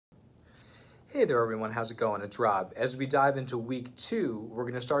Hey there everyone, how's it going? It's Rob. As we dive into week 2, we're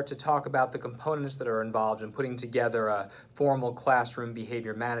going to start to talk about the components that are involved in putting together a formal classroom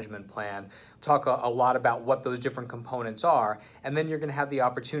behavior management plan. Talk a lot about what those different components are, and then you're going to have the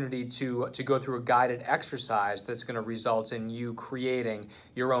opportunity to go through a guided exercise that's going to result in you creating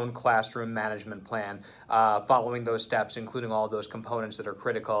your own classroom management plan, following those steps, including all those components that are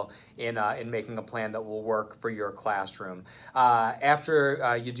critical in making a plan that will work for your classroom.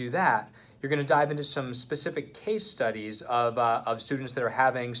 After you do that, you're going to dive into some specific case studies of students that are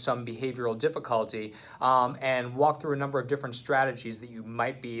having some behavioral difficulty and walk through a number of different strategies that you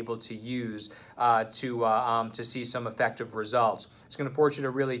might be able to use to see some effective results. It's going to force you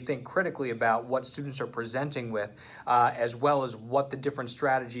to really think critically about what students are presenting with, as well as what the different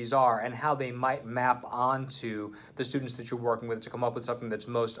strategies are and how they might map onto the students that you're working with to come up with something that's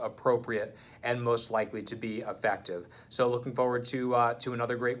most appropriate and most likely to be effective. So looking forward to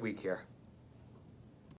another great week here.